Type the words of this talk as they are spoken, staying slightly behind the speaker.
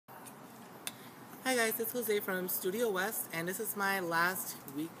Hi guys, it's Jose from Studio West, and this is my last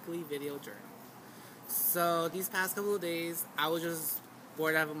weekly video journal. So these past couple of days, I was just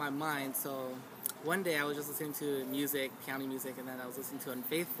bored out of my mind. So one day I was just listening to music, piano music, and then I was listening to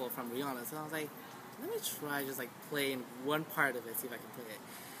Unfaithful from Rihanna. So I was like, let me try just like playing one part of it, see if I can play it.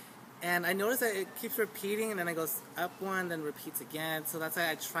 And I noticed that it keeps repeating, and then it goes up one, then repeats again. So that's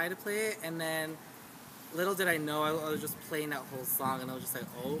why I tried to play it, and then little did I know I was just playing that whole song, and I was just like,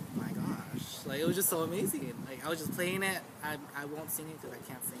 oh my gosh, like it was just so amazing. Like I was just playing it. I won't sing it because I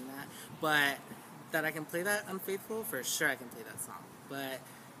can't sing that, but that I can play that Unfaithful, for sure I can play that song. But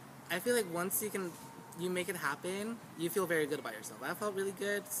I feel like once you make it happen, you feel very good about yourself. I felt really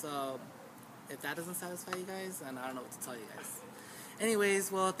good. So if that doesn't satisfy you guys, then I don't know what to tell you guys.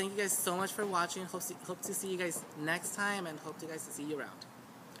 Anyways, well, thank you guys so much for watching. Hope to see you guys next time, and hope to guys to see you around.